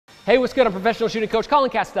Hey, what's good? I'm professional shooting coach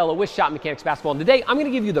Colin Castello with Shotmechanics Basketball, and today I'm going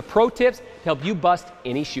to give you the pro tips to help you bust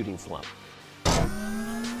any shooting slump.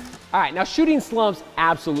 All right, now shooting slumps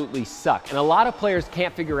absolutely suck, and a lot of players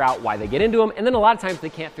can't figure out why they get into them, and then a lot of times they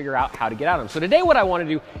can't figure out how to get out of them. So today what I want to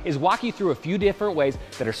do is walk you through a few different ways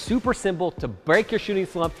that are super simple to break your shooting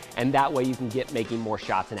slump, and that way you can get making more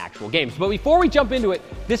shots in actual games. But before we jump into it,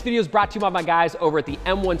 this video is brought to you by my guys over at the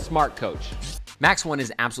M1 Smart Coach. Max 1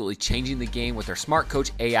 is absolutely changing the game with their Smart Coach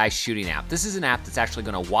AI shooting app. This is an app that's actually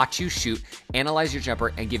going to watch you shoot, analyze your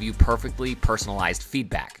jumper, and give you perfectly personalized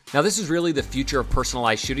feedback. Now, this is really the future of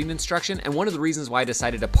personalized shooting instruction, and one of the reasons why I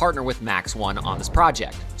decided to partner with Max 1 on this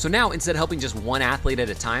project. So now, instead of helping just one athlete at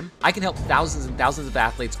a time, I can help thousands and thousands of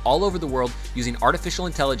athletes all over the world using artificial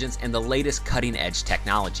intelligence and the latest cutting-edge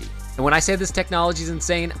technology. And when I say this technology is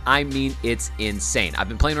insane, I mean it's insane. I've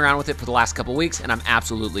been playing around with it for the last couple weeks, and I'm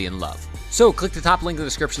absolutely in love. So click the top link in the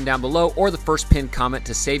description down below or the first pinned comment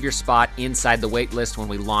to save your spot inside the wait list when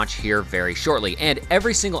we launch here very shortly. And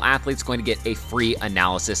every single athlete's going to get a free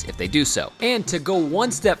analysis if they do so. And to go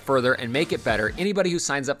one step further and make it better, anybody who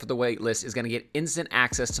signs up for the wait list is going to get instant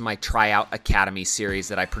access to my Tryout Academy series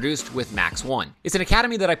that I produced with Max 1. It's an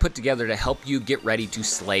academy that I put together to help you get ready to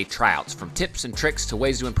slay tryouts. From tips and tricks to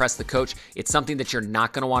ways to impress the coach, it's something that you're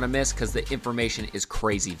not going to want to miss because the information is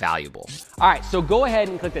crazy valuable. All right, so go ahead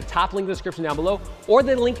and click the top link in the description down below or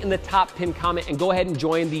the link in the top pinned comment and go ahead and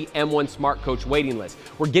join the M1 Smart Coach waiting list.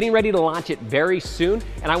 We're getting ready to launch it very soon,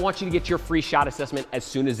 and I want you to get your free shot assessment as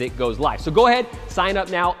soon as it goes live. So go ahead, sign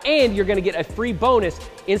up now, and you're going to get a free bonus,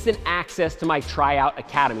 instant access to my Tryout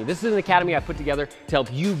Academy. This is an academy I put together to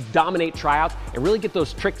help you dominate tryouts and really get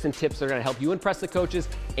those tricks and tips that are going to help you impress the coaches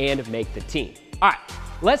and make the team. All right.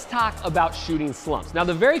 Let's talk about shooting slumps. Now,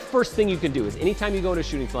 the very first thing you can do is anytime you go into a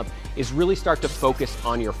shooting slump is really start to focus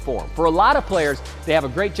on your form. For a lot of players, they have a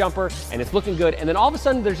great jumper and it's looking good, and then all of a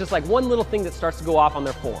sudden there's just like one little thing that starts to go off on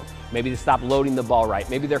their form. Maybe they stop loading the ball right.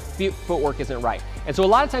 Maybe their footwork isn't right. And so a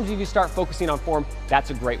lot of times if you start focusing on form,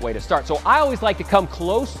 that's a great way to start. So I always like to come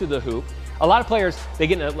close to the hoop. A lot of players, they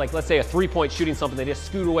get in let's say a three-point shooting slump and they just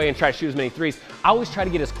scoot away and try to shoot as many threes. I always try to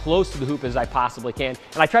get as close to the hoop as I possibly can,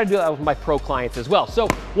 and I try to do that with my pro clients as well. So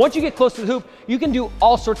once you get close to the hoop, you can do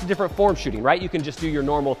all sorts of different form shooting, right? You can just do your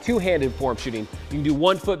normal two-handed form shooting. You can do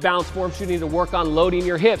one-foot bounce form shooting to work on loading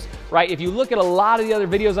your hips, right? If you look at a lot of the other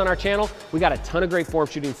videos on our channel, we got a ton of great form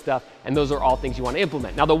shooting stuff, and those are all things you want to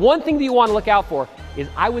implement. Now, the one thing that you want to look out for is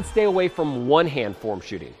I would stay away from one-hand form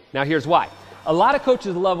shooting. Now, here's why. A lot of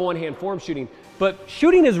coaches love one-hand form shooting, but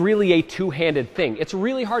shooting is really a two-handed thing. It's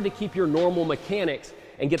really hard to keep your normal mechanics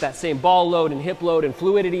and get that same ball load and hip load and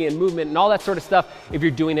fluidity and movement and all that sort of stuff if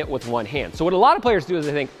you're doing it with one hand. So what a lot of players do is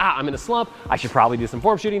they think, I'm in a slump, I should probably do some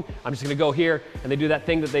form shooting. I'm just gonna go here, and they do that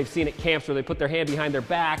thing that they've seen at camps where they put their hand behind their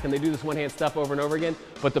back and they do this one-hand stuff over and over again.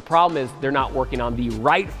 But the problem is they're not working on the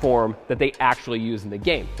right form that they actually use in the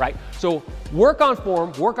game, right? So work on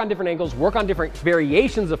form, work on different angles, work on different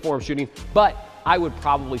variations of form shooting, but I would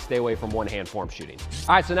probably stay away from one-hand form shooting.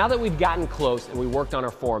 All right, so now that we've gotten close and we worked on our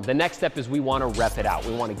form, the next step is we want to rep it out.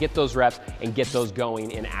 We want to get those reps and get those going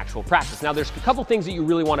in actual practice. Now, there's a couple things that you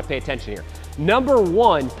really want to pay attention here. Number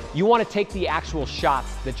one, you want to take the actual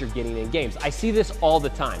shots that you're getting in games. I see this all the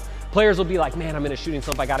time. Players will be like, man, I'm in a shooting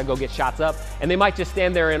slump, I got to go get shots up. And they might just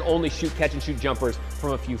stand there and only shoot catch and shoot jumpers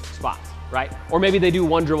from a few spots, right? Or maybe they do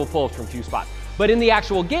one dribble pull-ups from a few spots. But in the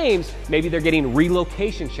actual games, maybe they're getting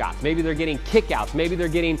relocation shots, maybe they're getting kickouts, maybe they're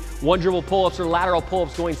getting one dribble pull-ups or lateral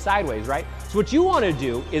pull-ups going sideways, right? So what you want to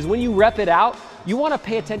do is when you rep it out, you want to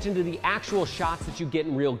pay attention to the actual shots that you get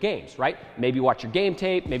in real games, right? Maybe watch your game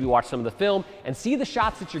tape, maybe watch some of the film, and see the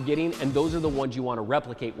shots that you're getting, and those are the ones you want to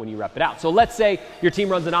replicate when you rep it out. So let's say your team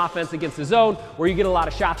runs an offense against the zone where you get a lot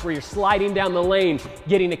of shots where you're sliding down the lane,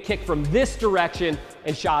 getting a kick from this direction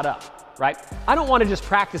and shot up. Right? I don't want to just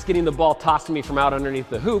practice getting the ball tossed to me from out underneath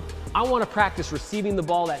the hoop. I want to practice receiving the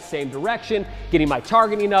ball that same direction, getting my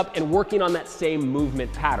targeting up, and working on that same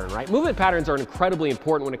movement pattern, right? Movement patterns are incredibly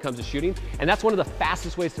important when it comes to shooting, and that's one of the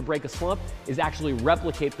fastest ways to break a slump is actually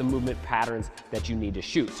replicate the movement patterns that you need to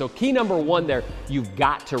shoot. So key number one there, you've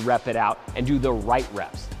got to rep it out and do the right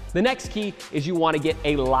reps. The next key is you want to get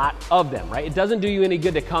a lot of them, right? It doesn't do you any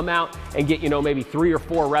good to come out and get, maybe 3 or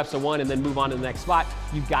 4 reps of one and then move on to the next spot.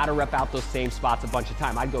 You've got to rep out those same spots a bunch of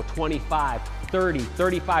time. I'd go 25, 30,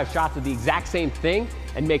 35 shots of the exact same thing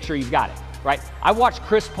and make sure you've got it, right? I've watched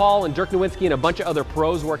Chris Paul and Dirk Nowitzki and a bunch of other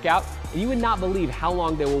pros work out, and you would not believe how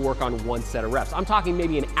long they will work on one set of reps. I'm talking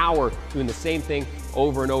maybe an hour doing the same thing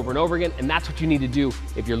over and over and over again, and that's what you need to do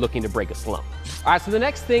if you're looking to break a slump. All right, so the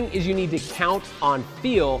next thing is you need to count on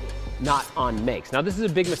feel not on makes. Now, this is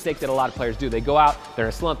a big mistake that a lot of players do. They go out, they're in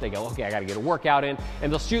a slump, they go, okay, I gotta get a workout in,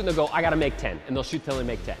 and they'll shoot and they'll go, I gotta make 10, and they'll shoot till they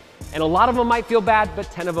make 10. And a lot of them might feel bad, but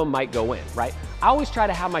 10 of them might go in, right? I always try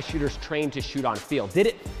to have my shooters trained to shoot on feel. Did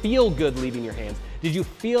it feel good leaving your hands? Did you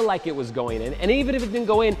feel like it was going in? And even if it didn't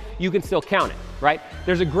go in, you can still count it, right?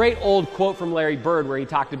 There's a great old quote from Larry Bird where he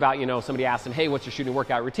talked about, somebody asked him, hey, what's your shooting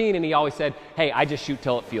workout routine? And he always said, hey, I just shoot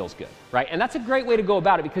till it feels good, right? And that's a great way to go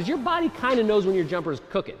about it because your body kind of knows when your jumper is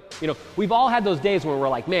cooking. We've all had those days when we're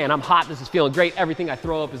like, man, I'm hot, this is feeling great, everything I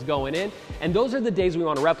throw up is going in. And those are the days we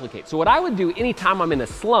want to replicate. So what I would do anytime I'm in a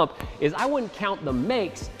slump is I wouldn't count the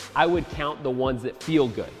makes, I would count the ones that feel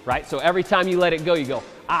good, right? So every time you let it go, you go,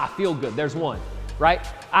 feel good, there's one. Right?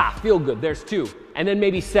 Feel good, there's 2. And then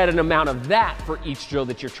maybe set an amount of that for each drill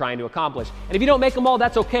that you're trying to accomplish. And if you don't make them all,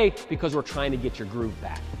 that's okay because we're trying to get your groove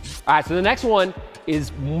back. All right, so the next one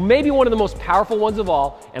is maybe one of the most powerful ones of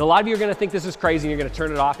all. And a lot of you are gonna think this is crazy and you're gonna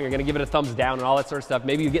turn it off and you're gonna give it a thumbs down and all that sort of stuff.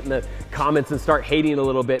 Maybe you get in the comments and start hating a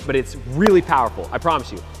little bit, but it's really powerful, I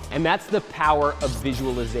promise you. And that's the power of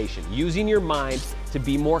visualization, using your mind to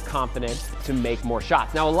be more confident, to make more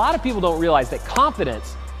shots. Now, a lot of people don't realize that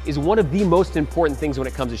confidence is one of the most important things when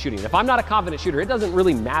it comes to shooting. If I'm not a confident shooter, it doesn't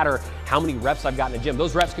really matter how many reps I've got in the gym.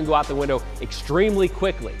 Those reps can go out the window extremely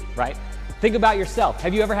quickly, right? Think about yourself.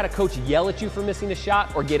 Have you ever had a coach yell at you for missing a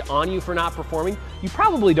shot or get on you for not performing? You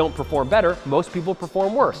probably don't perform better. Most people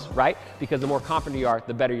perform worse, right? Because the more confident you are,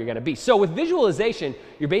 the better you're gonna be. So with visualization,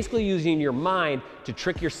 you're basically using your mind to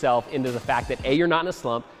trick yourself into the fact that A, you're not in a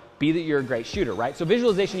slump, B, that you're a great shooter, right? So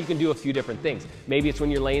visualization, you can do a few different things. Maybe it's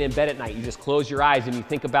when you're laying in bed at night, you just close your eyes and you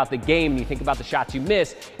think about the game and you think about the shots you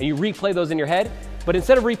miss and you replay those in your head. But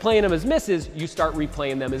instead of replaying them as misses, you start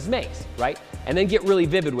replaying them as makes, right? And then get really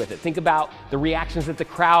vivid with it. Think about the reactions that the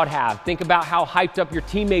crowd have. Think about how hyped up your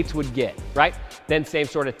teammates would get, right? Then same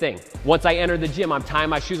sort of thing. Once I enter the gym, I'm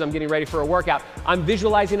tying my shoes, I'm getting ready for a workout. I'm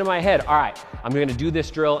visualizing in my head, all right, I'm gonna do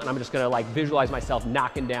this drill and I'm just gonna visualize myself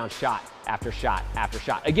knocking down shot after shot after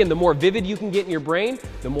shot. Again, the more vivid you can get in your brain,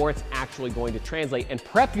 the more it's actually going to translate and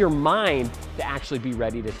prep your mind to actually be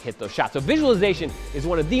ready to hit those shots. So visualization is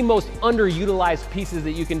one of the most underutilized pieces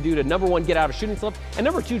that you can do to, number one, get out of shooting slump, and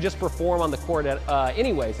number two, just perform on the court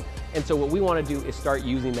anyways. And so what we want to do is start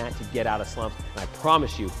using that to get out of slumps, and I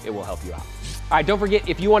promise you it will help you out. All right, don't forget,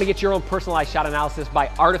 if you want to get your own personalized shot analysis by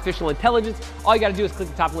artificial intelligence, all you got to do is click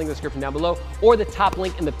the top link in the description down below or the top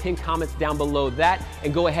link in the pinned comments down below that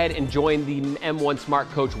and go ahead and join the M1 Smart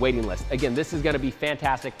Coach waiting list. Again, this is going to be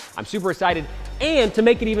fantastic. I'm super excited. And to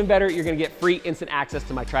make it even better, you're going to get free instant access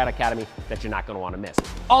to my Trae Academy that you're not going to want to miss.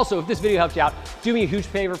 Also, if this video helps you out, do me a huge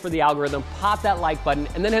favor for the algorithm, pop that like button,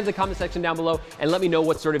 and then head to the comment section down below and let me know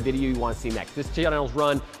what sort of video you want to see next. This channel is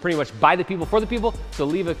run pretty much by the people, for the people, so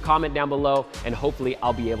leave a comment down below and hopefully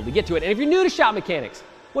I'll be able to get to it. And if you're new to Shotmechanics,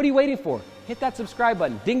 what are you waiting for? Hit that subscribe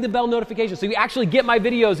button, ding the bell notification so you actually get my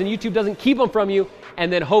videos and YouTube doesn't keep them from you,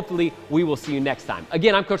 and then hopefully we will see you next time.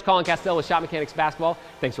 Again, I'm Coach Colin Castell with Shotmechanics Basketball.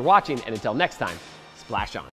 Thanks for watching, and until next time, splash on.